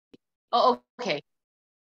Oh, okay.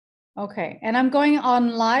 Okay. And I'm going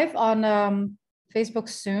on live on Facebook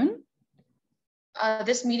soon.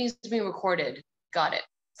 This meeting is being recorded. Got it.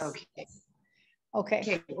 Okay. Okay.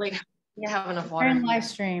 Okay, wait. You have enough We're in water. live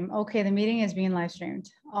stream. Okay, the meeting is being live streamed.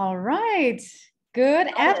 All right. Good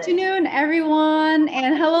afternoon, everyone.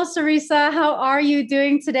 And hello, Sureesa. How are you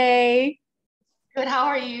doing today? Good. How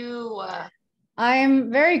are you?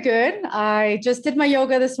 I'm very good. I just did my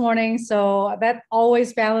yoga this morning, so that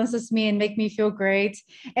always balances me and make me feel great.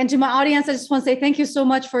 And to my audience, I just want to say thank you so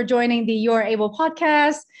much for joining the You're Able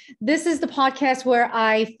podcast. This is the podcast where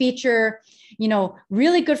I feature,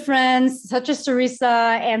 really good friends such as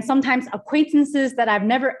Sureesa and sometimes acquaintances that I've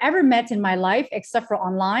never ever met in my life except for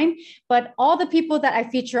online. But all the people that I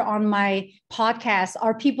feature on my podcast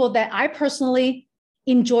are people that I personally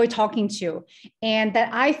enjoy talking to and that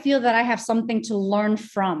I feel that I have something to learn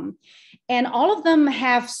from. And all of them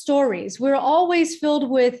have stories. We're always filled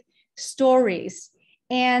with stories.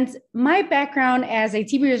 And my background as a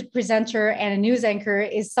TV presenter and a news anchor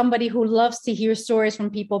is somebody who loves to hear stories from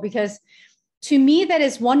people, because to me, that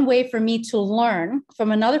is one way for me to learn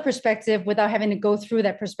from another perspective without having to go through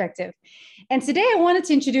that perspective. And today I wanted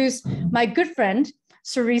to introduce my good friend,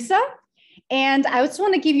 Sureesa. And I just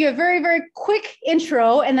want to give you a very, very quick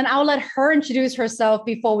intro, and then I'll let her introduce herself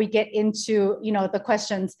before we get into, the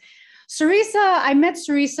questions. Sureesa, I met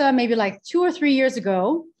Sureesa maybe like 2 or 3 years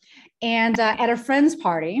ago, and at a friend's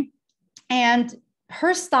party. And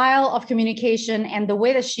her style of communication and the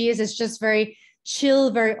way that she is just very chill,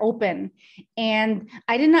 very open. And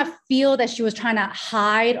I did not feel that she was trying to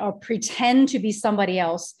hide or pretend to be somebody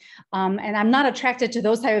else. And I'm not attracted to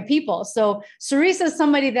those type of people. So Sureesa is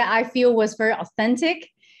somebody that I feel was very authentic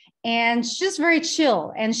and she's very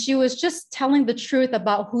chill. And she was just telling the truth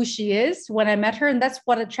about who she is when I met her. And that's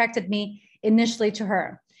what attracted me initially to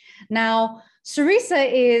her. Now, Sureesa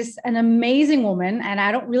is an amazing woman, and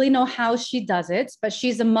I don't really know how she does it, but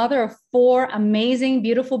she's a mother of 4 amazing,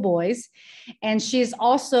 beautiful boys. And she's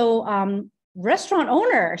also restaurant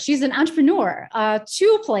owner. She's an entrepreneur,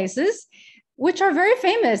 2 places, which are very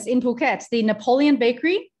famous in Phuket, the Napoleon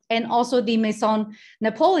Bakery and also the Maison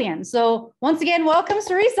Napoleon. So once again, welcome,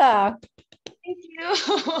 Sureesa. Thank you.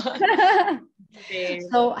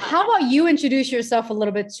 So how about you introduce yourself a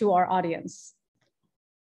little bit to our audience?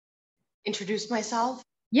 Introduce myself?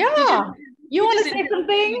 Yeah. You want to say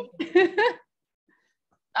something?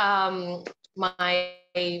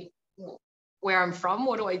 Where I'm from,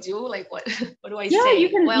 what do I do? Like what do I yeah, say?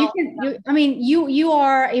 You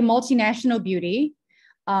are a multinational beauty.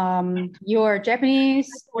 You're Japanese,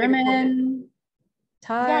 German,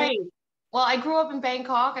 Thai. Right. Well, I grew up in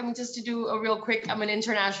Bangkok. Just to do a real quick, I'm an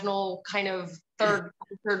international kind of third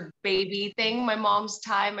baby thing. My mom's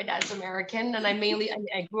Thai, my dad's American, and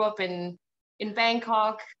I grew up in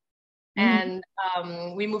Bangkok, and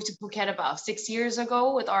we moved to Phuket about 6 years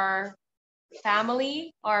ago with our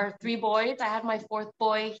family, our 3 boys. I had my 4th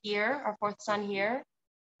boy here, our 4th son here.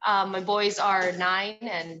 My boys are 9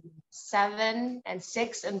 and 7 and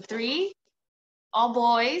 6 and 3, all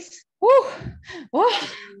boys. Woo! Whoa,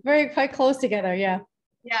 very quite close together, yeah.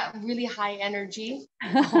 Yeah, really high energy.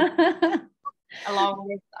 Along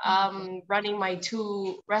with running my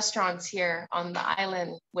 2 restaurants here on the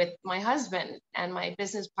island with my husband and my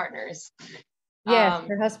business partners. Yes,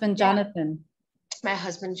 her husband Jonathan. My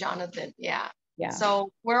husband Jonathan, yeah. Yeah.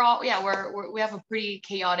 So we have a pretty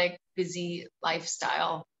chaotic, busy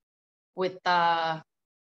lifestyle with having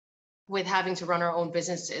to run our own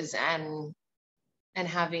businesses and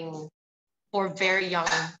having 4 very young,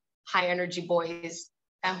 high energy boys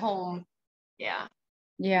at home. Yeah.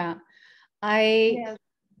 Yeah. I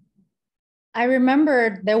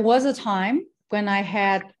remember there was a time when I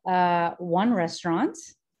had 1 restaurant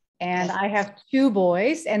and I have 2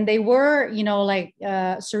 boys, and they were,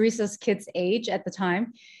 Sureesa's kids' age at the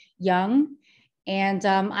time, young. And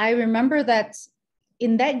I remember that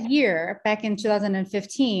in that year, back in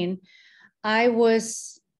 2015, I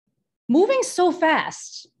was moving so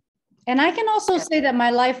fast. And I can also say that my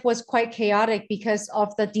life was quite chaotic because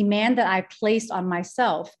of the demand that I placed on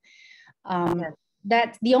myself.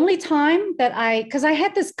 That the only time that because I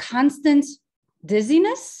had this constant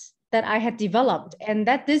dizziness that I had developed, and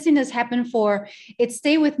that dizziness happened it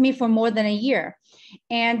stayed with me for more than a year.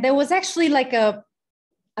 And there was actually like a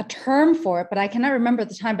term for it, but I cannot remember at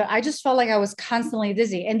the time, but I just felt like I was constantly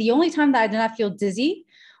dizzy. And the only time that I did not feel dizzy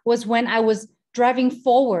was when I was driving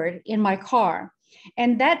forward in my car.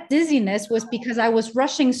 And that dizziness was because I was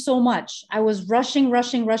rushing so much. I was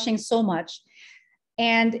rushing so much.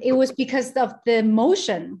 And it was because of the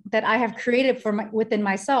motion that I have created within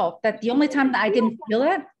myself, that the only time that I didn't feel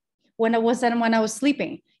it when I was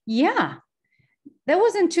sleeping. Yeah, that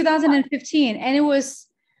was in 2015, and it was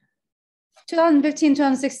 2015,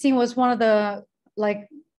 2016 was one of the like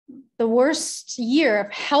the worst year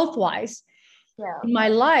health wise in my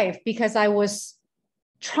life, because I was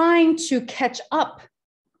trying to catch up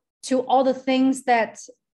to all the things that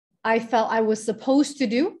I felt I was supposed to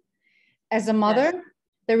do as a mother,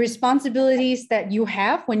 the responsibilities that you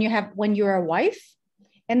have when you're a wife.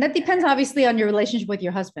 And that depends obviously on your relationship with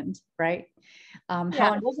your husband, right? How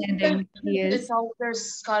understanding he is.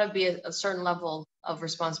 There's got to be a certain level of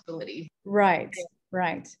responsibility. Right,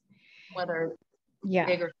 right. Whether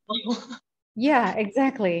big or small. Yeah,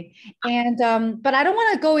 exactly. And but I don't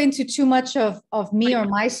want to go into too much of me or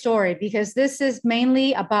my story, because this is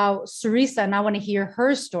mainly about Sureesa, and I want to hear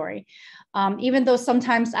her story. Even though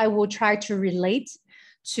sometimes I will try to relate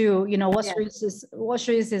to, you know, what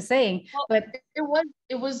Sureesa is saying. Well, but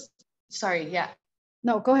it was sorry, yeah.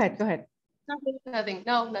 No, go ahead. Nothing.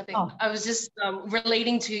 No, nothing. Oh. I was just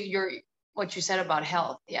relating to what you said about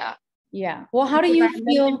health. Yeah. Yeah. Well, how do you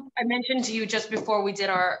feel? I mentioned to you just before we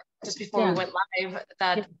went live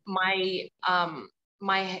that I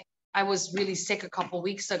was really sick a couple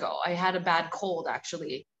weeks ago. I had a bad cold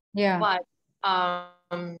actually. Yeah.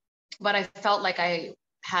 But I felt like I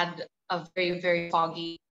had a very, very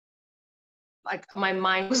foggy, like my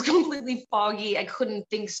mind was completely foggy. I couldn't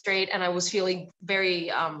think straight, and I was feeling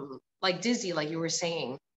very like dizzy, like you were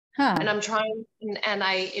saying. And I'm trying, and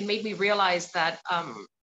it made me realize that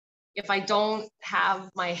if I don't have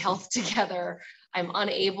my health together, I'm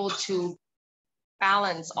unable to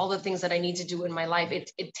balance all the things that I need to do in my life.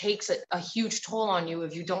 It takes a huge toll on you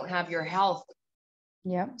if you don't have your health.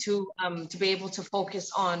 Yeah. To be able to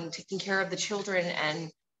focus on taking care of the children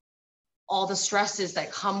and all the stresses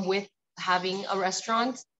that come with having a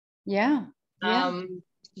restaurant. Yeah.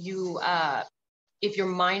 If your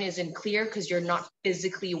mind isn't clear because you're not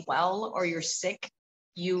physically well or you're sick,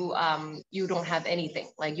 you don't have anything.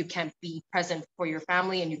 Like you can't be present for your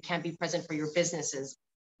family and you can't be present for your businesses.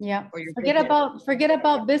 Yeah. Forget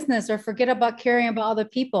about business, or forget about caring about other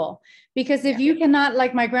people. Because if you cannot,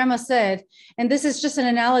 like my grandma said, and this is just an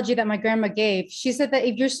analogy that my grandma gave, she said that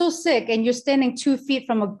if you're so sick and you're standing 2 feet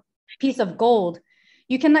from a piece of gold,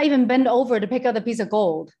 you cannot even bend over to pick up the piece of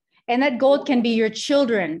gold. And that gold can be your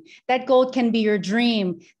children. That gold can be your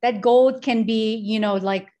dream. That gold can be,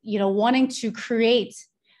 wanting to create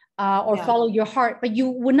or follow your heart. But you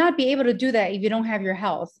would not be able to do that if you don't have your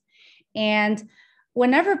health. And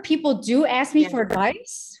whenever people do ask me for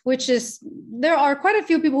advice, there are quite a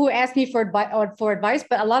few people who ask me for advice,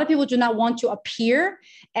 but a lot of people do not want to appear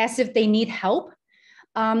as if they need help.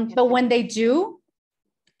 But when they do,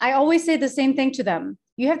 I always say the same thing to them.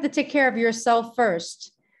 You have to take care of yourself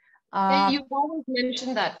first. You've always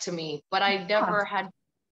mentioned that to me, but I never had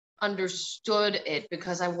understood it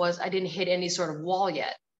because I didn't hit any sort of wall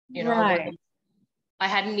yet. Right. I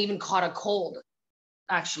hadn't even caught a cold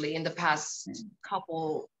actually in the past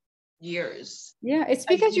couple years. Yeah, it's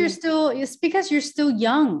because you're still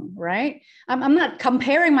young, right? I'm not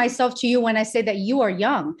comparing myself to you when I say that you are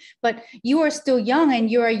young, but you are still young and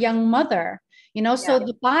you're a young mother, so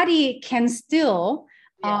the body can still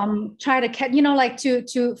try to catch,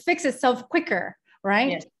 to fix itself quicker,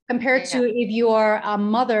 right? Yes. Compared to if you are a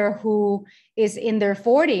mother who is in their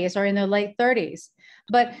 40s or in their late 30s.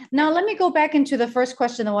 But now let me go back into the first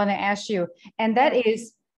question I want to ask you. And that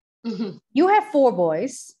is, you have 4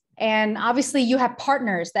 boys, and obviously you have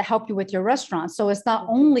partners that help you with your restaurant. So it's not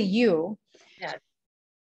only you. Yes.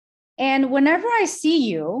 And whenever I see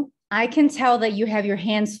you, I can tell that you have your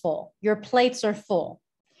hands full. Your plates are full.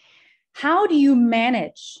 How do you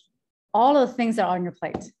manage all of the things that are on your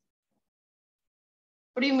plate?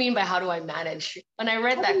 What do you mean by how do I manage? When I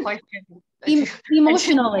read that question.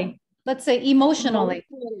 Emotionally. Let's say emotionally.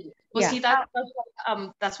 Well, see,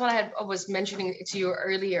 that's what I was mentioning to you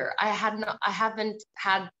earlier. I haven't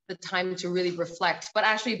had the time to really reflect, but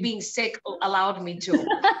actually being sick allowed me to.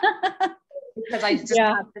 Because I just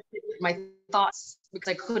had to sit with my thoughts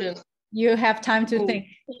because I couldn't. You have time to think.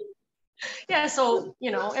 Yeah, so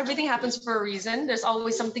everything happens for a reason. There's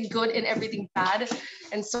always something good in everything bad,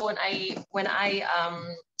 and so when I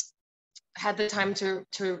had the time to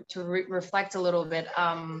reflect a little bit,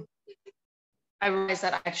 I realized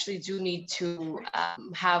that I actually do need to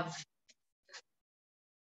have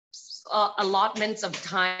allotments of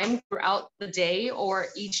time throughout the day or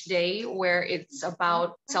each day where it's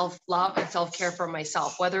about self-love and self-care for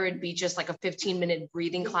myself, whether it be just like a 15-minute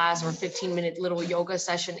breathing class or 15-minute little yoga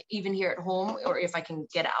session, even here at home, or if I can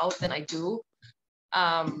get out, then I do.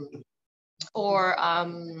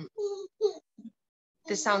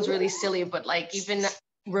 This sounds really silly, but like even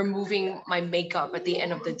removing my makeup at the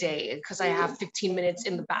end of the day because I have 15 minutes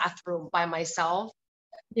in the bathroom by myself.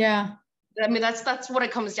 Yeah. I mean, that's what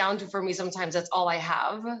it comes down to for me. Sometimes that's all I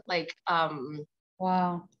have. Like,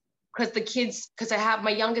 wow. Because the kids, because I have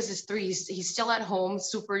my youngest is 3. He's still at home,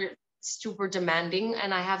 super demanding,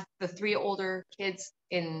 and I have the 3 older kids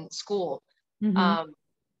in school. Mm-hmm.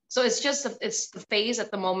 So it's the phase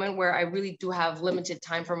at the moment where I really do have limited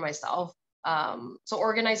time for myself. So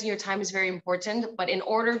organizing your time is very important. But in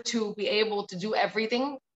order to be able to do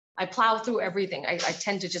everything, I plow through everything. I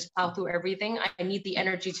tend to just plow through everything. I need the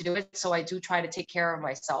energy to do it. So I do try to take care of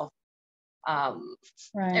myself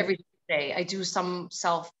every day. I do some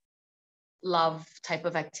self-love type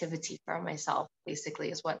of activity for myself,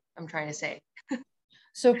 basically, is what I'm trying to say.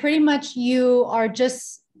 So pretty much you are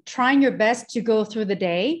just trying your best to go through the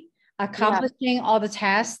day, accomplishing all the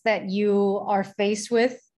tasks that you are faced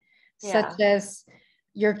with, such as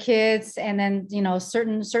your kids, and then, you know,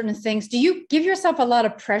 certain things. Do you give yourself a lot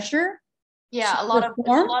of pressure? Yeah, a lot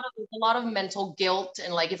of mental guilt.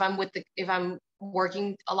 And like, if I'm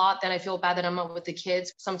working a lot, then I feel bad that I'm not with the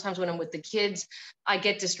kids. Sometimes when I'm with the kids, I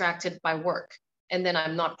get distracted by work and then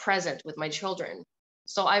I'm not present with my children.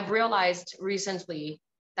 So I've realized recently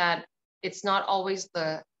that it's not always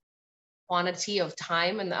the quantity of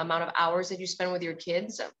time and the amount of hours that you spend with your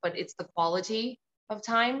kids, but it's the quality of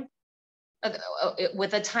time.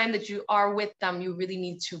 With the time that you are with them, you really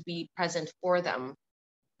need to be present for them.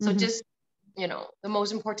 So just, you know, the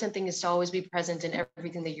most important thing is to always be present in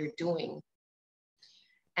everything that you're doing.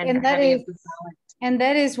 And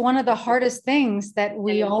that is one of the hardest things that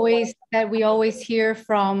we always hear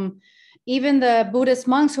from even the Buddhist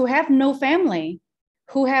monks who have no family,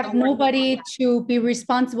 who have nobody to be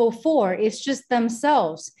responsible for. It's just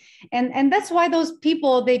themselves. And that's why those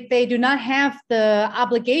people, they do not have the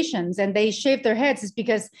obligations and they shave their heads, is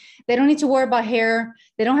because they don't need to worry about hair.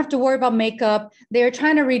 They don't have to worry about makeup. They're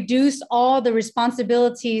trying to reduce all the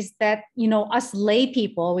responsibilities that, you know, us lay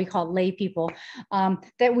people, we call lay people,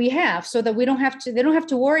 that we have, so that they don't have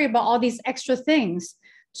to worry about all these extra things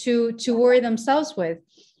to worry themselves with.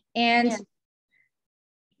 And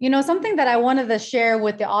you know, something that I wanted to share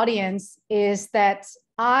with the audience is that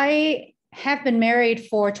I have been married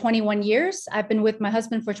for 21 years. I've been with my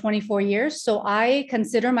husband for 24 years. So I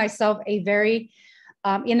consider myself in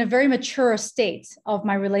a very mature state of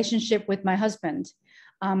my relationship with my husband,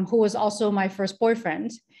 who was also my first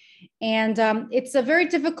boyfriend. And it's a very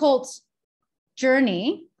difficult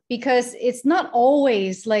journey because it's not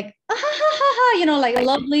always like, you know, like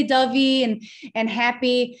lovely dovey and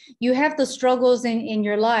happy. You have the struggles in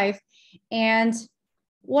your life. And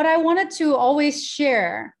what I wanted to always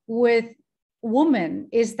share with women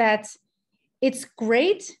is that it's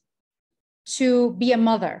great to be a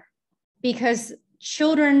mother, because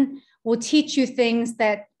children will teach you things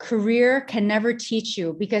that career can never teach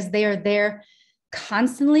you, because they are there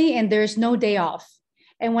constantly and there's no day off.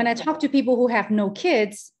 And when I talk to people who have no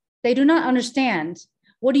kids, they do not understand.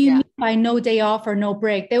 What do you mean by no day off or no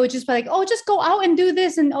break? They would just be like, oh, just go out and do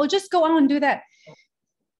this, and oh, just go out and do that.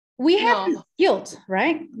 We have this guilt,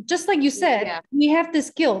 right? Just like you said, we have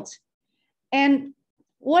this guilt. And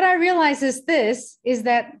what I realize is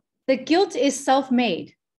that the guilt is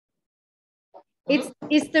self-made.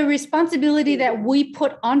 It's the responsibility that we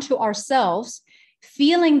put onto ourselves,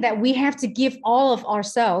 feeling that we have to give all of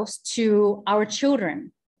ourselves to our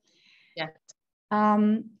children.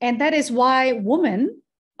 And that is why women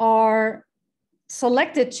are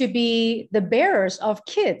selected to be the bearers of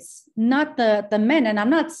kids, not the men. And I'm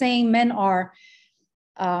not saying men are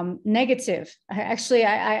negative. Actually,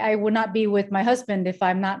 I would not be with my husband if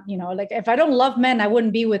I'm not, you know, like if I don't love men, I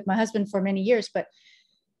wouldn't be with my husband for many years. But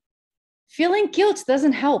feeling guilt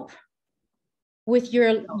doesn't help with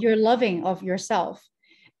your loving of yourself.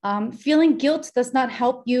 Feeling guilt does not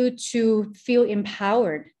help you to feel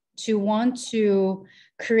empowered, to want to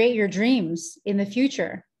create your dreams in the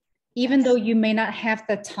future, even though you may not have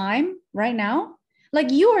the time right now. Like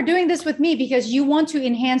you are doing this with me because you want to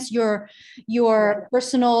enhance your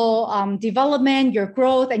personal development, your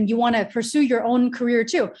growth, and you want to pursue your own career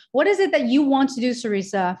too. What is it that you want to do,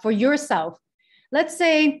 Sureesa, for yourself? Let's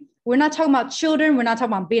say we're not talking about children. We're not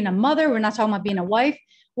talking about being a mother. We're not talking about being a wife.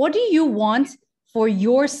 What do you want for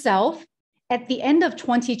yourself at the end of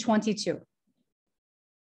 2022?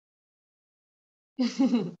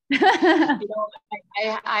 You know,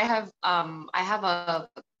 I have a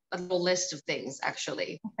little list of things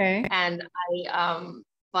actually. Okay. And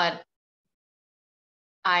but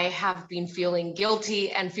I have been feeling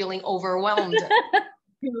guilty and feeling overwhelmed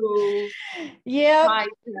to try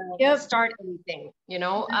to start anything, you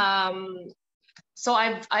know. So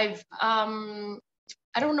I've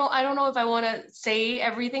I don't know if I want to say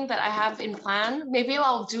everything that I have in plan. Maybe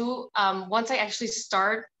I'll do once I actually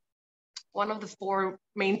start one of the four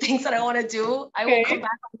main things that I want to do. I will come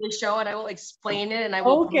back on the show and I will explain it and I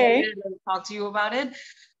will promote it and talk to you about it.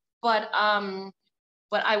 But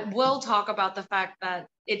I will talk about the fact that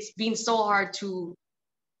it's been so hard to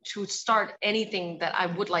start anything that I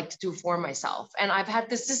would like to do for myself. And I've had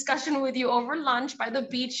this discussion with you over lunch by the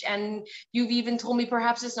beach, and you've even told me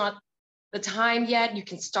perhaps it's not the time yet. You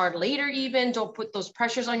can start later even. Don't put those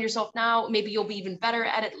pressures on yourself now. Maybe you'll be even better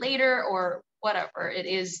at it later, or whatever it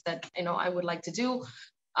is that, you know, I would like to do.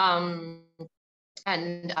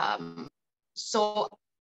 So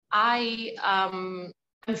I'm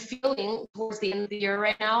feeling towards the end of the year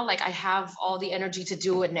right now, like I have all the energy to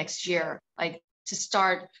do it next year, like to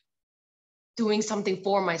start doing something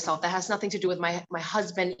for myself that has nothing to do with my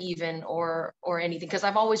husband even or anything, because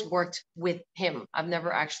I've always worked with him. I've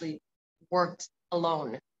never actually worked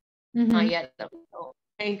alone. Not yet.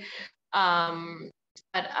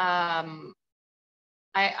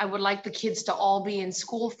 I would like the kids to all be in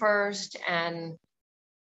school first, and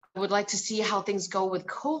I would like to see how things go with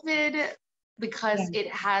COVID, because it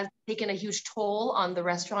has taken a huge toll on the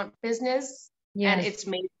restaurant business. And it's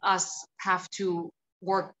made us have to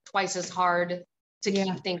work twice as hard to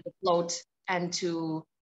keep things afloat and to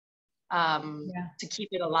keep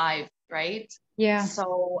it alive, right?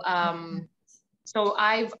 So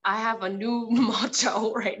I have a new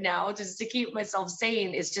motto right now, just to keep myself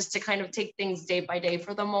sane, is just to kind of take things day by day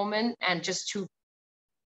for the moment, and just to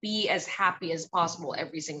be as happy as possible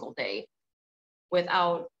every single day,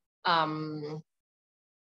 without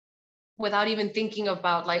even thinking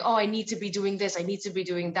about like, oh, I need to be doing this, I need to be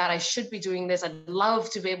doing that, I should be doing this, I'd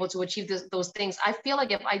love to be able to achieve those things. I feel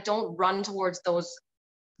like if I don't run towards those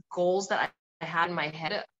goals that I had in my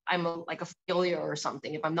head, I'm like a failure or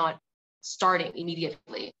something if I'm not starting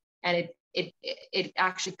immediately. And it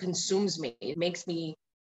actually consumes me. It makes me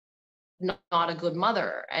not a good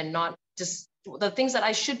mother, and not just the things that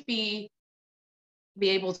I should be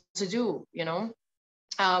able to do, you know.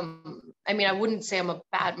 I mean, I wouldn't say I'm a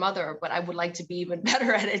bad mother, but I would like to be even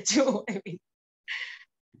better at it too. I mean,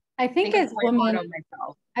 I think as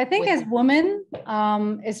women,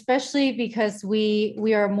 especially because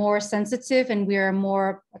we are more sensitive and we are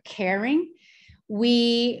more caring,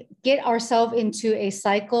 we get ourselves into a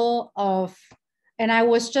cycle of, and I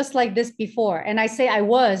was just like this before. And I say I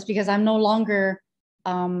was because I'm no longer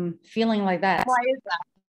feeling like that. Why is that?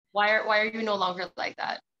 Why are you no longer like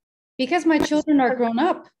that? Because my children are grown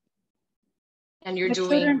up. And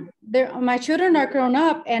my children are grown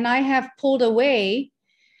up, and I have pulled away,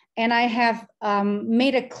 and I have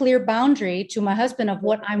made a clear boundary to my husband of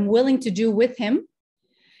what I'm willing to do with him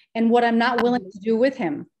and what I'm not willing to do with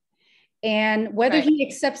him. And whether he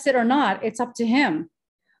accepts it or not, it's up to him.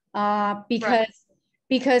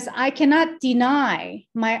 Because I cannot deny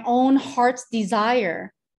my own heart's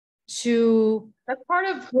desire to that's part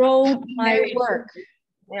of grow my work.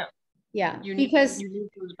 You need those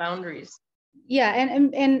boundaries.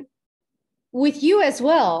 And with you as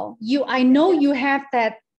well, I know you have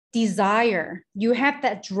that desire, you have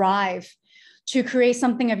that drive to create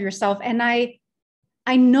something of yourself. And I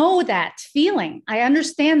know that feeling. I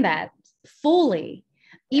understand that fully.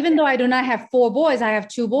 Even though I do not have 4 boys, I have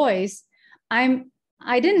 2 boys. I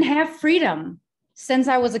didn't have freedom since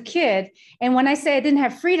I was a kid. And when I say I didn't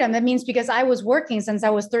have freedom, that means because I was working since I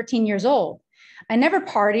was 13 years old. I never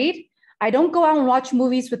partied. I don't go out and watch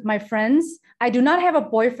movies with my friends. I do not have a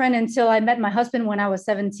boyfriend until I met my husband when I was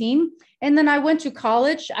 17. And then I went to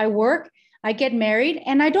college, I work, I get married,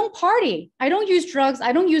 and I don't party. I don't use drugs.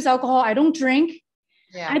 I don't use alcohol. I don't drink.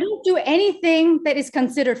 I don't do anything that is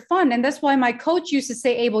considered fun. And that's why my coach used to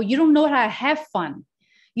say, Abel, you don't know how to have fun.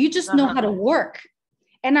 You just know how to work.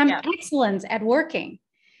 And I'm excellent at working.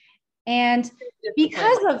 And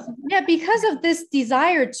because of this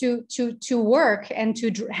desire to work and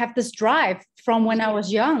to have this drive from when I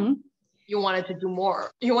was young, you wanted to do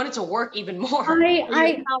more. You wanted to work even more.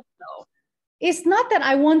 It's not that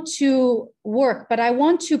I want to work, but I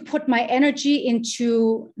want to put my energy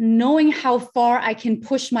into knowing how far I can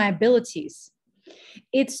push my abilities.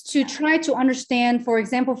 It's to try to understand, for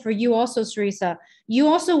example, for you also, Sureesa, you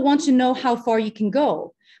also want to know how far you can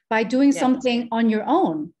go by doing something on your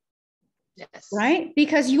own. Right?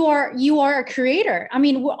 Because you are a creator. I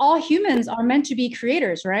mean, all humans are meant to be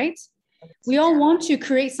creators, right? We all want to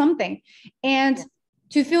create something, and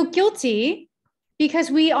to feel guilty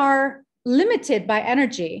because we are limited by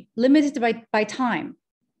energy, limited by time.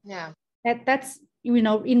 That's, you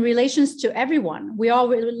know, in relations to everyone, we are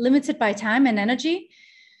limited by time and energy.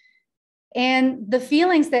 And the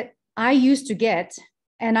feelings that I used to get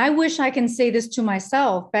And I wish I can say this to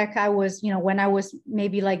myself back I was, when I was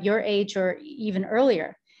maybe like your age or even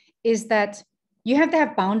earlier, is that you have to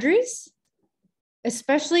have boundaries,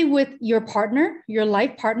 especially with your partner, your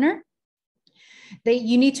life partner. That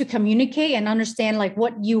you need to communicate and understand like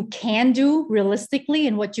what you can do realistically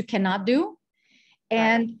and what you cannot do.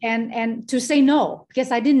 And right. and to say no,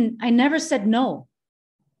 because I never said no.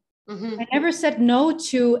 I never said no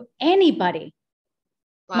to anybody.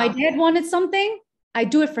 Wow. My dad wanted something, I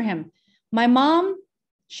do it for him. My mom,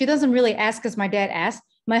 she doesn't really ask because my dad asked.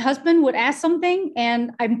 My husband would ask something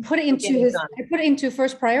and I put it into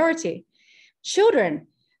first priority. Children.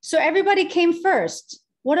 So everybody came first.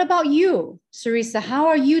 What about you, Sureesa? How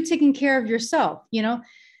are you taking care of yourself?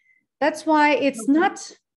 That's why it's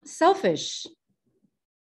not selfish.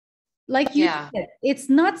 Like you said, it's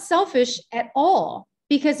not selfish at all.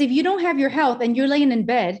 Because if you don't have your health and you're laying in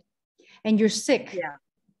bed and you're sick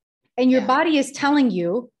and your body is telling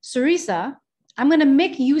you, Sureesa, I'm going to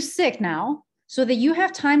make you sick now so that you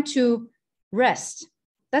have time to rest.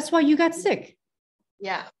 That's why you got sick.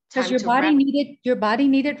 Yeah. Because your body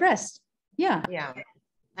needed rest. Yeah. Yeah.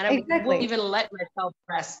 And I wouldn't even let myself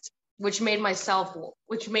rest, which made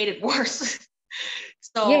it worse.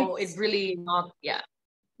 So it really not,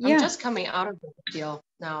 I'm just coming out of the deal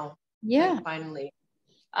now. Yeah. Like, finally.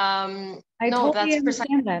 I totally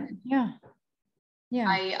understand that. Yeah. Yeah.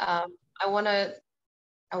 I want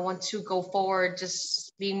to go forward,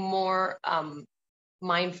 just being more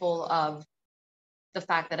mindful of the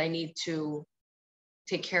fact that I need to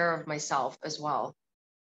take care of myself as well.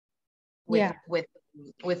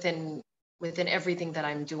 Within everything that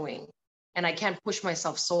I'm doing. And I can't push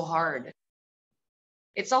myself so hard.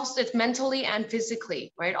 It's mentally and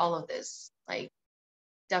physically, right? All of this, like,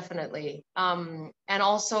 definitely. And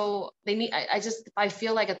also I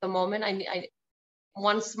feel like at the moment,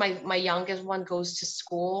 once my youngest one goes to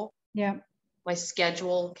school, my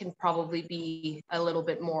schedule can probably be a little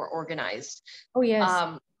bit more organized. Oh,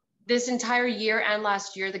 yes. This entire year and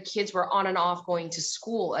last year, the kids were on and off going to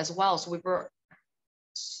school as well. So we were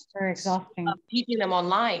very exhausting. Teaching them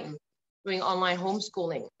online, doing online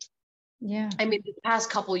homeschooling. Yeah. I mean, the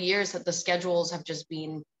past couple of years that the schedules have just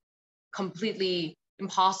been completely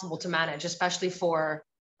impossible to manage, especially for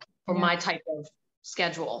my type of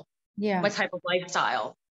schedule, my type of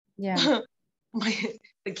lifestyle, the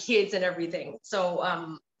kids and everything.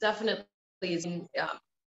 So definitely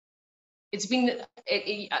it's been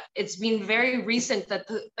very recent that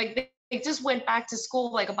they just went back to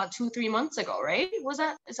school like about 2-3 months ago, right? Is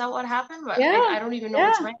that what happened? But I don't even know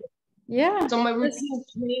what's right. Yeah. So my routine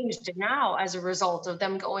changed now as a result of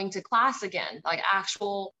them going to class again, like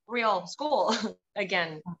actual real school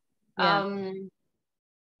again. Yeah.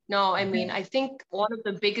 No, I mean, I think one of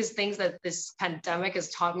the biggest things that this pandemic has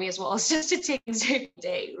taught me as well is just to take it day to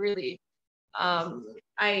day, really. And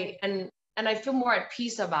I feel more at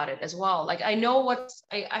peace about it as well. Like I know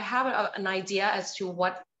I have an idea as to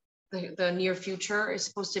what the near future is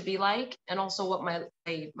supposed to be like, and also what my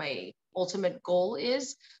ultimate goal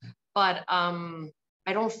is. But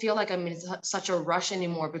I don't feel like I'm in such a rush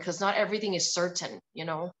anymore, because not everything is certain,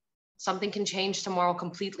 Something can change tomorrow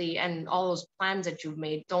completely, and all those plans that you've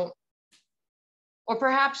made don't, or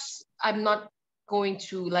perhaps I'm not going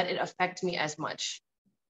to let it affect me as much.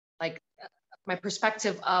 Like my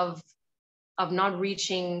perspective of not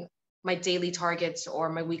reaching my daily targets or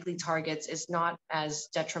my weekly targets is not as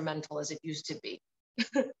detrimental as it used to be.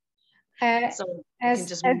 So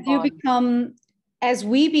as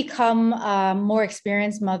we become more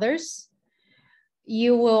experienced mothers,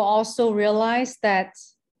 you will also realize that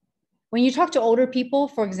when you talk to older people,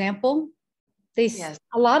 for example, a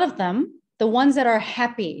lot of them, the ones that are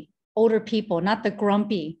happy, older people, not the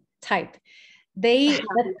grumpy type, they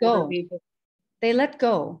let go. They let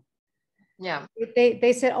go. Yeah.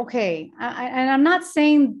 They said, okay, and I'm not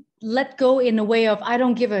saying let go in a way of I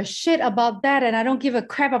don't give a shit about that and I don't give a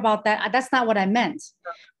crap about that. That's not what I meant.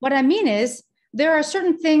 What I mean is there are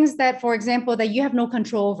certain things that, for example, that you have no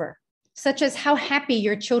control over, such as how happy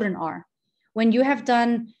your children are when you have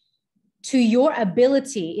done to your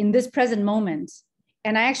ability in this present moment.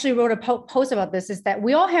 And I actually wrote a post about this, is that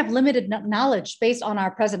we all have limited knowledge based on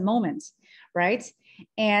our present moments, right?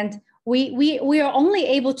 And we are only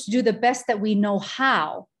able to do the best that we know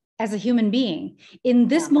how as a human being in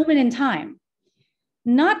this moment in time.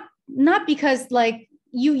 Not because like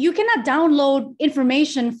you cannot download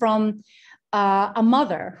information from a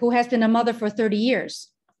mother who has been a mother for 30 years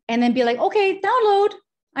and then be like, okay, download.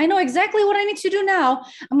 I know exactly what I need to do now.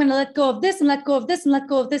 I'm going to let go of this and let go of this and let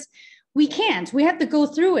go of this. We can't. We have to go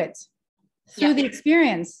through it, through the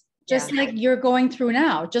experience, just like you're going through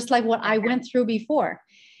now, just like what I went through before.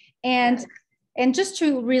 And and just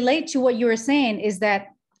to relate to what you were saying is that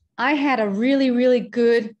I had a really, really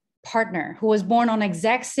good partner who was born on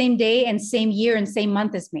exact same day and same year and same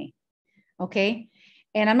month as me. Okay.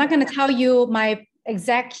 And I'm not going to tell you my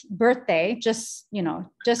exact birthday, just,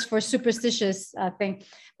 just for superstitious thing.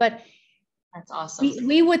 But that's awesome.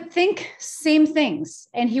 We would think same things.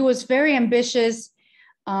 And he was very ambitious.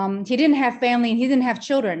 He didn't have family and he didn't have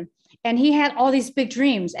children. And he had all these big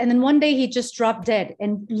dreams. And then one day he just dropped dead.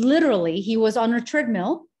 And literally he was on a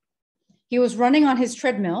treadmill. He was running on his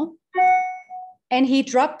treadmill and he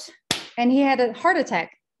dropped and he had a heart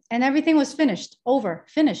attack and everything was finished. Wow.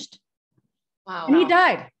 And he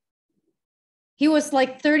died. He was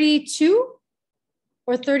like 32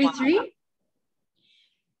 or 33. Wow.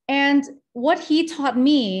 And what he taught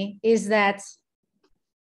me is that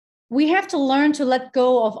we have to learn to let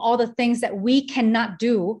go of all the things that we cannot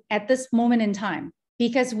do at this moment in time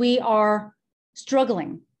because we are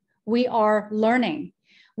struggling. We are learning.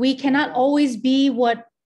 We cannot always be what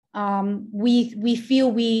we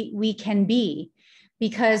feel we can be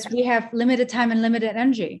because we have limited time and limited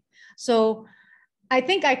energy. So I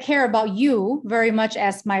think I care about you very much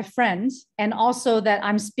as my friend, and also that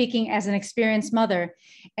I'm speaking as an experienced mother.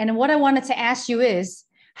 And what I wanted to ask you is,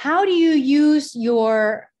 how do you use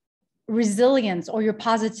your resilience or your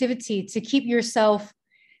positivity to keep yourself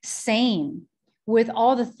sane with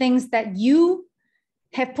all the things that you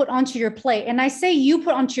have put onto your plate? And I say you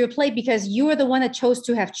put onto your plate because you are the one that chose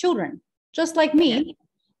to have children, just like me,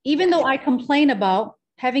 even though I complain about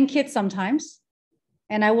having kids sometimes.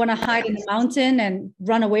 And I want to hide in the mountain and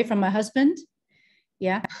run away from my husband.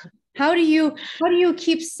 Yeah. How do you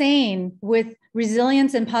keep sane with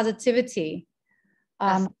resilience and positivity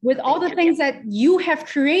with all the things that you have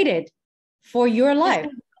created for your life?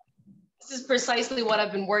 This is precisely what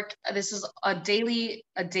I've been working. This is a daily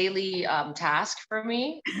task for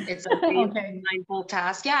me. It's a daily mindful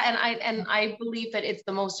task. Yeah. And I believe that it's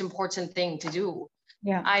the most important thing to do.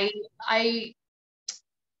 Yeah.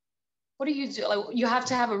 What do? Like, you have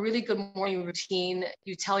to have a really good morning routine.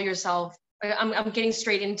 You tell yourself, I'm getting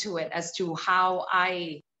straight into it as to how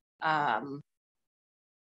I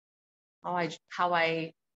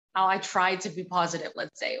try to be positive,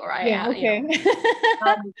 let's say, or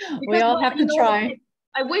we all have to try.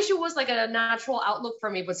 I wish it was like a natural outlook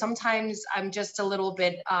for me, but sometimes I'm just a little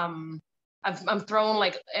bit, I'm thrown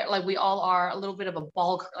like we all are, a little bit of a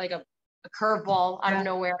ball, like a curveball out of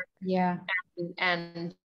nowhere. Yeah.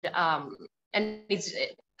 And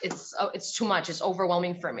it's too much. It's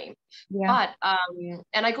overwhelming for me. Yeah. But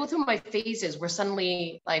and I go through my phases where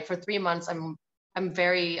suddenly, like for 3 months, I'm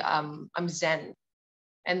very I'm zen,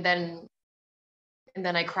 and then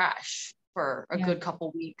I crash for a good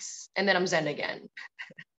couple weeks, and then I'm zen again.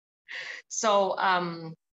 So I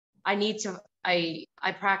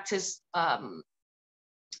practice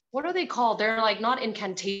what are they called? They're like not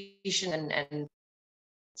incantation and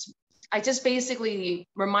I just basically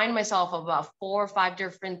remind myself of about 4 or 5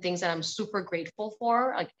 different things that I'm super grateful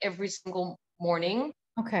for, like every single morning.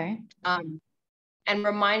 Okay. And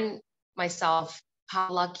remind myself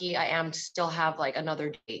how lucky I am to still have like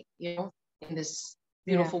another day, in this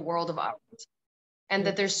beautiful world of ours. And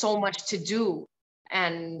that there's so much to do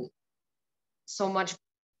and so much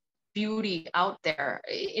beauty out there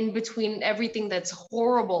in between everything that's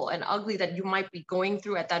horrible and ugly that you might be going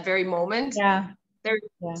through at that very moment.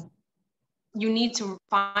 You need to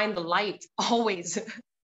find the light always,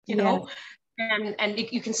 you know, and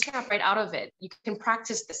you can snap right out of it. You can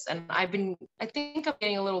practice this. And I think I'm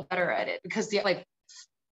getting a little better at it because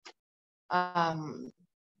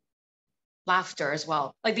laughter as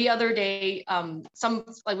well. Like the other day,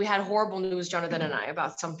 we had horrible news, Jonathan and I,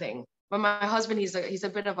 about something. But my husband, he's a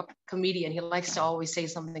bit of a comedian. He likes to always say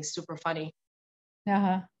something super funny.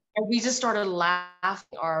 And we just started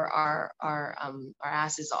laughing our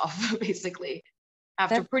asses off, basically,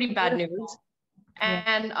 after pretty bad news.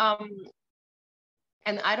 And I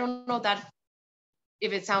don't know that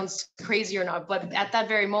if it sounds crazy or not, but at that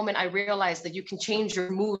very moment, I realized that you can change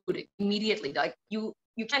your mood immediately. Like you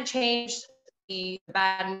can't change the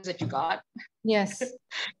bad news that you got. Yes.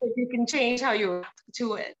 But you can change how you react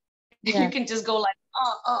to it. You can just go like,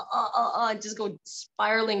 and just go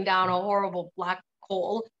spiraling down a horrible black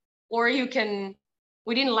hole. Or we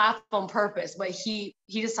didn't laugh on purpose, but he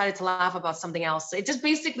decided to laugh about something else. It just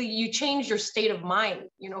basically, you change your state of mind,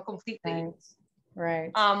 completely.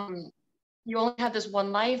 Right. You only have this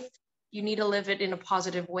one life. You need to live it in a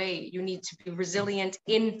positive way. You need to be resilient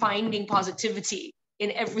in finding positivity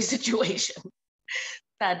in every situation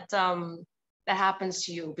that happens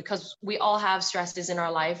to you, because we all have stresses in our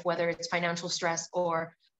life, whether it's financial stress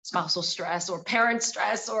or spousal stress or parent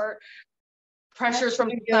stress or pressures from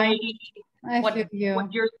society. What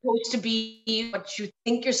you're supposed to be, what you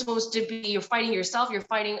think you're supposed to be. You're fighting yourself. You're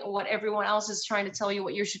fighting what everyone else is trying to tell you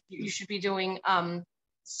what you should be doing.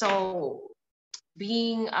 So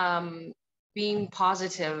being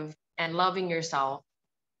positive and loving yourself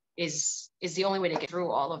is the only way to get through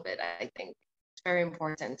all of it. I think it's very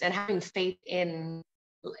important, and having faith in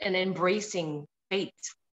and embracing faith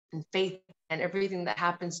and everything that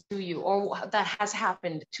happens to you or that has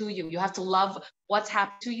happened to you. You have to love what's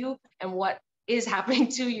happened to you and what is happening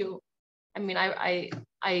to you. I mean,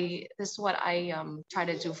 this is what I try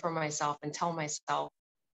to do for myself and tell myself.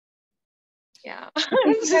 Yeah.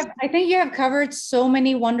 I think you have covered so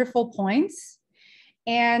many wonderful points,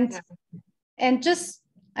 and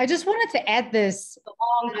I just wanted to add this.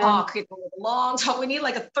 Long talk. We need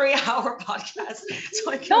like a 3-hour podcast.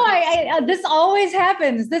 This always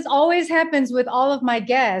happens. This always happens with all of my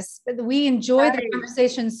guests. We enjoy the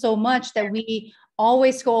conversation so much that we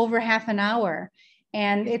always go over half an hour,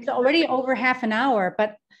 and it's already over half an hour.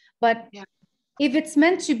 But if it's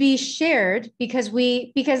meant to be shared, because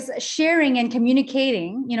sharing and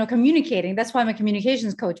communicating, that's why I'm a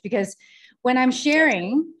communications coach, because when I'm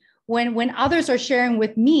sharing, when others are sharing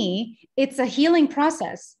with me, it's a healing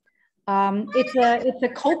process. It's a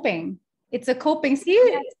coping.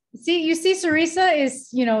 See, you see, Sureesa is,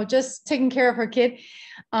 just taking care of her kid.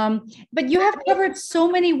 But you have covered so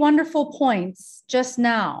many wonderful points just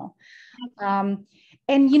now. And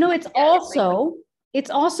it's also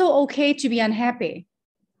okay to be unhappy.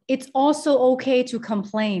 It's also okay to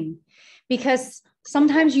complain, because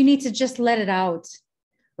sometimes you need to just let it out,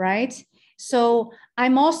 right? So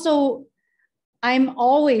I'm always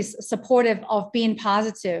supportive of being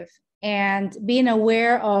positive and being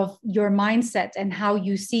aware of your mindset and how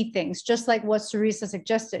you see things, just like what Sureesa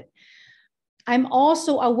suggested. I'm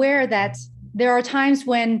also aware that there are times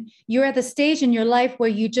when you're at the stage in your life where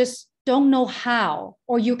you just don't know how,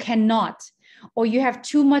 or you cannot, or you have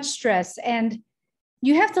too much stress, and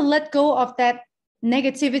you have to let go of that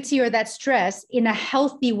negativity or that stress in a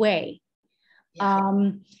healthy way.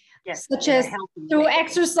 Such as through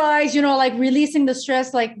exercise, like releasing the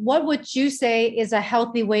stress. Like, what would you say is a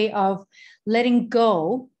healthy way of letting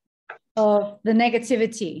go of the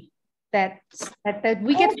negativity that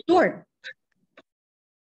we get stored?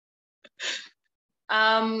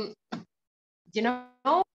 A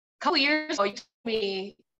couple of years ago, you told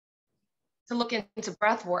me to look into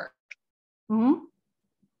breath work. Mm-hmm.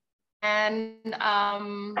 And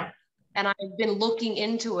I've been looking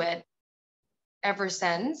into it ever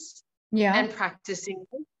since, and practicing.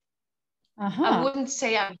 I wouldn't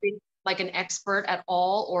say I've been like an expert at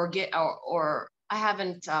all, or I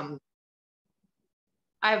haven't.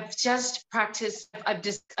 I've just practiced.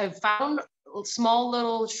 I've found small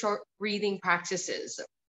little short breathing practices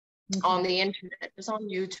on the internet. It's on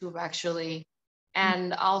YouTube actually,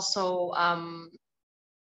 and also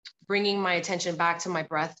bringing my attention back to my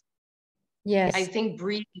breath. Yes, I think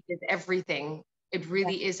breathing is everything. It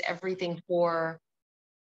really is everything for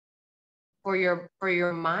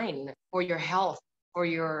your mind, for your health, for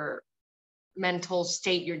your mental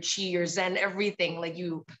state, your chi, your zen, everything. Like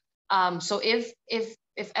you, so if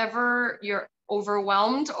ever you're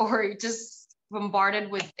overwhelmed or just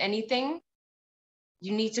bombarded with anything,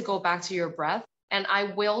 you need to go back to your breath. And I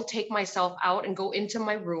will take myself out and go into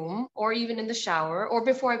my room, or even in the shower, or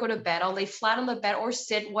before I go to bed, I'll lay flat on the bed or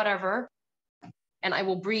sit, whatever. And I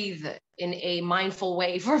will breathe in a mindful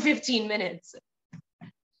way for 15 minutes.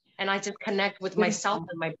 And I just connect with myself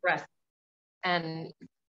and my breath. And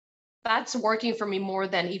that's working for me more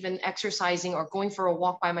than even exercising or going for a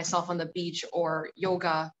walk by myself on the beach or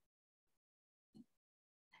yoga.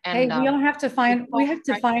 And we have to find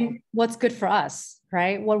what's good for us,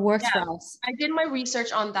 right? What works for us. I did my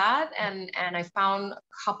research on that, and I found a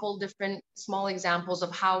couple different small examples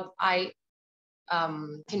of how I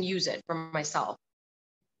can use it for myself.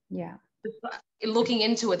 Yeah. Looking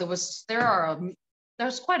into it, there's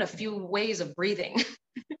quite a few ways of breathing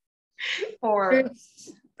for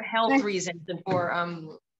health reasons and for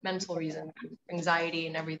mental reasons, anxiety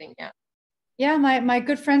and everything. Yeah. Yeah, my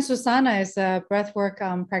good friend Susanna is a breathwork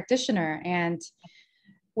practitioner, and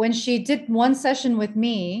when she did one session with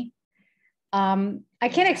me, I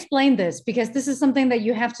can't explain this because this is something that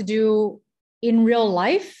you have to do in real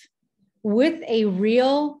life with a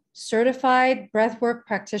real certified breathwork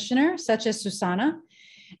practitioner such as Susanna.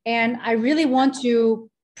 And I really want to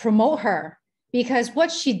promote her because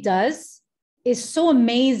what she does is so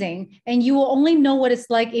amazing, and you will only know what it's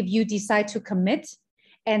like if you decide to commit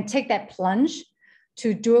and take that plunge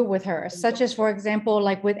to do it with her, such as, for example,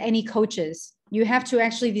 like with any coaches You have to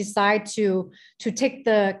actually decide to take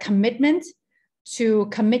the commitment, to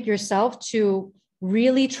commit yourself to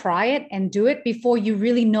really try it and do it before you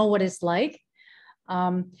really know what it's like.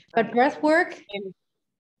 But breath work,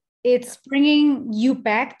 it's bringing you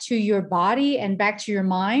back to your body and back to your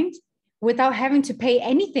mind without having to pay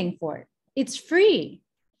anything for it. It's free.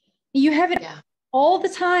 You have it all the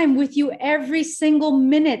time with you every single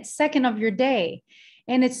minute, second of your day.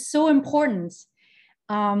 And it's so important.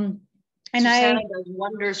 And Susanna does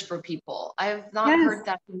wonders for people. I've not heard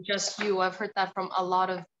that from just you. I've heard that from a lot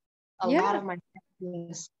of my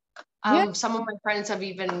friends. Some of my friends have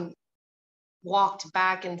even walked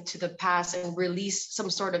back into the past and released some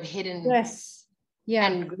sort of hidden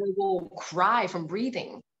and will cry from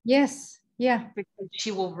breathing. Yes. Yeah. Because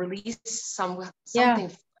she will release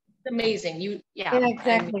something amazing.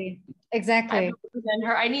 Exactly. Exactly.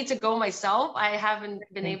 I need to go myself. I haven't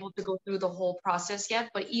been able to go through the whole process yet,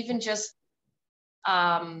 but even just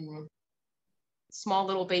small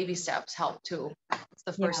little baby steps help too. It's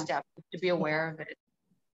the first step to be aware of it.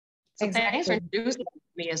 So thanks for introducing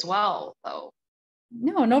me as well, though.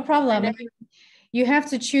 No problem. You have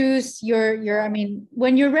to choose your, I mean,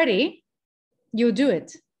 when you're ready, you do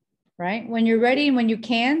it, right? When you're ready and when you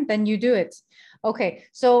can, then you do it. Okay,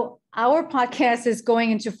 so our podcast is going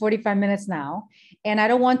into 45 minutes now, and I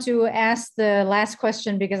don't want to ask the last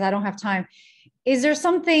question because I don't have time. Is there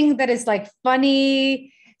something that is like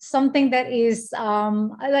funny, something that is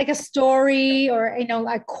like a story or,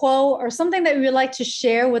 a quote or something that we would like to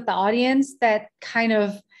share with the audience that kind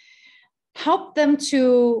of help them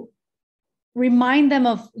to remind them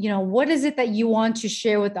of, what is it that you want to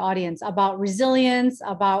share with the audience about resilience,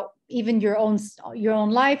 about even your own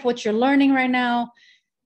life, what you're learning right now?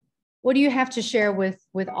 What do you have to share with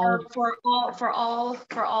all of for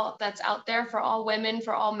all that's out there, for all women,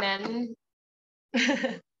 for all men?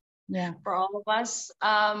 For all of us,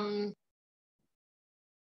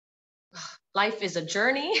 life is a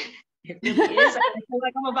journey. It really is. I feel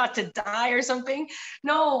like I'm about to die or something.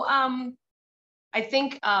 No, I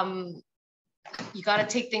think you got to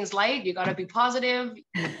take things light. You got to be positive,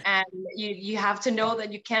 and you have to know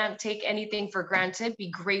that you can't take anything for granted. Be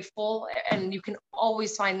grateful, and you can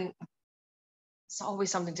always find. It's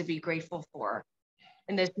always something to be grateful for,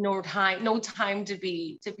 and there's no time to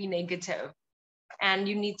be negative. And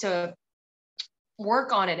you need to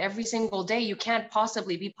work on it every single day. You can't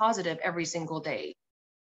possibly be positive every single day.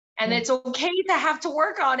 And it's okay to have to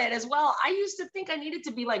work on it as well. I used to think I needed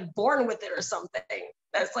to be like born with it or something.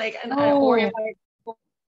 That's like, once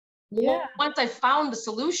I found the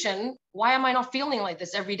solution, why am I not feeling like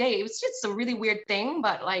this every day? It was just a really weird thing,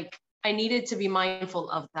 but like I needed to be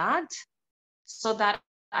mindful of that so that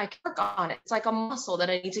I can work on it. It's like a muscle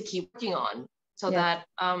that I need to keep working on so that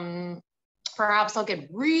perhaps I'll get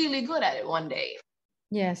really good at it one day.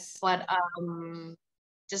 Yes. But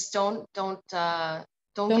just don't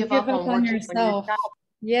give up on yourself.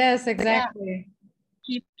 Yes, exactly.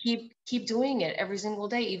 Keep doing it every single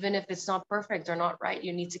day, even if it's not perfect or not right.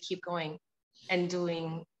 You need to keep going and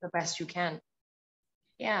doing the best you can.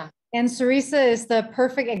 Yeah. And Sureesa is the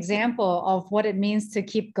perfect example of what it means to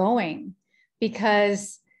keep going,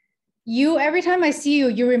 because every time I see you,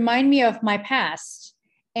 you remind me of my past.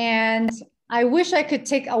 And I wish I could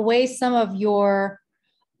take away some of your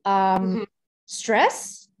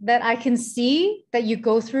stress that I can see that you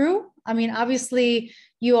go through. I mean, obviously,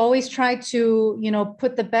 you always try to,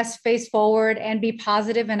 put the best face forward and be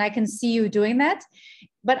positive, and I can see you doing that.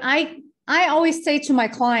 But I always say to my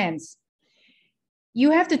clients,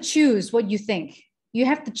 you have to choose what you think. You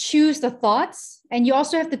have to choose the thoughts, and you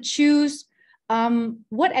also have to choose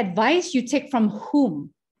what advice you take from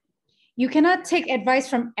whom. You cannot take advice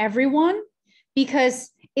from everyone because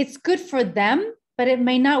it's good for them, but it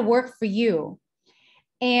may not work for you.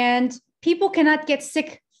 And people cannot get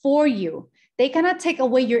sick for you. They cannot take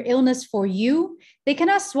away your illness for you. They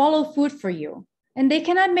cannot swallow food for you. And they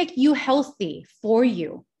cannot make you healthy for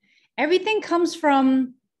you. Everything comes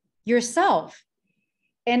from yourself.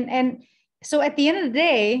 And so at the end of the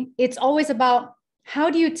day, it's always about how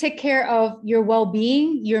do you take care of your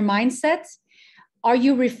well-being, your mindset? Are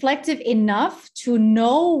you reflective enough to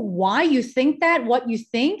know why you think that, what you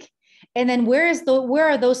think? And then where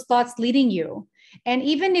are those thoughts leading you? And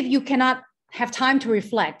even if you cannot have time to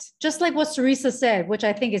reflect, just like what Sureesa said, which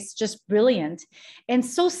I think is just brilliant and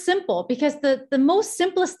so simple, because the most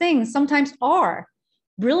simplest things sometimes are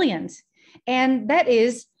brilliant. And that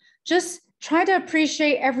is just try to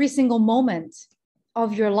appreciate every single moment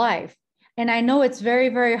of your life. And I know it's very,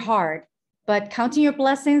 very hard, but counting your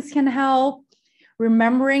blessings can help.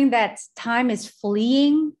 Remembering that time is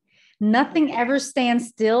fleeing. Nothing ever stands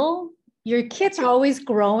still. Your kids are always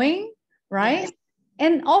growing, right? Yes.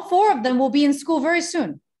 And all four of them will be in school very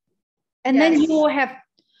soon. And Yes. then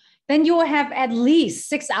you will have at least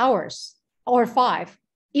 6 hours or 5,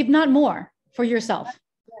 if not more, for yourself.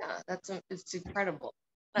 Yeah, it's incredible.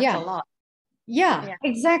 That's a lot. Yeah,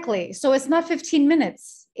 exactly. So it's not 15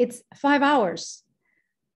 minutes, it's 5 hours,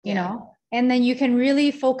 you know, and then you can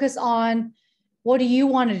really focus on what do you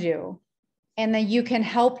want to do? And then you can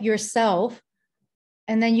help yourself.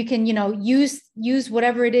 And then you can, you know, use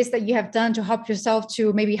whatever it is that you have done to help yourself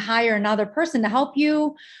to maybe hire another person to help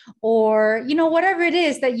you, or, you know, whatever it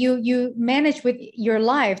is that you manage with your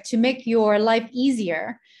life to make your life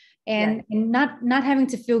easier, and not having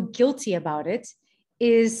to feel guilty about it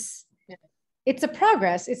is, it's a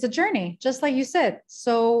progress. It's a journey, just like you said.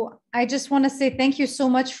 So I just want to say thank you so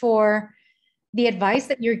much for the advice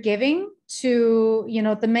that you're giving to, you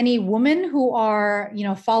know, the many women who are, you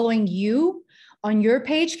know, following you on your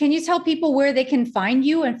page. Can you tell people where they can find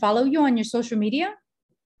you and follow you on your social media?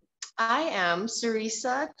 I am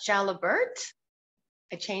Sureesa Jallabert.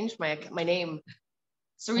 I changed my name.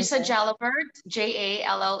 Sureesa Jallabert,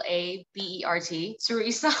 Jallabert.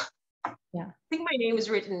 Sureesa. Yeah. I think my name is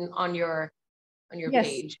written on your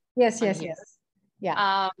page. Yes. Yeah.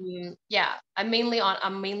 I'm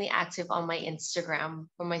mainly active on my Instagram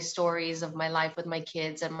for my stories of my life with my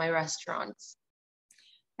kids and my restaurants.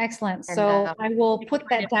 Excellent. So I will put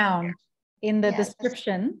that down in the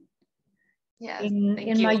description. Yes,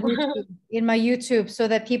 in my YouTube, so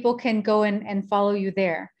that people can go and follow you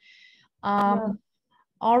there.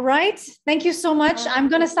 All right. Thank you so much. I'm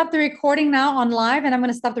going to stop the recording now on live, and I'm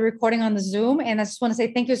going to stop the recording on the Zoom. And I just want to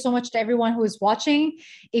say thank you so much to everyone who is watching.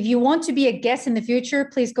 If you want to be a guest in the future,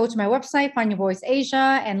 please go to my website, Find Your Voice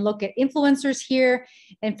Asia, and look at influencers here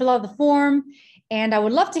and fill out the form. And I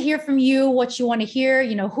would love to hear from you, what you want to hear,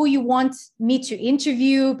 you know, who you want me to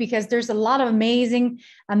interview, because there's a lot of amazing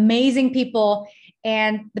people.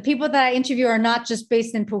 And the people that I interview are not just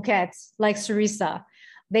based in Phuket, like Sureesa.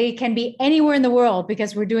 They can be anywhere in the world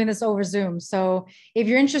because we're doing this over Zoom. So if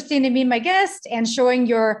you're interested in being my guest and showing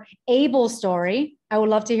your able story, I would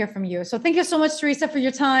love to hear from you. So thank you so much, Sureesa, for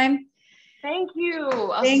your time. Thank you.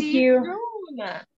 I'll Thank see you soon.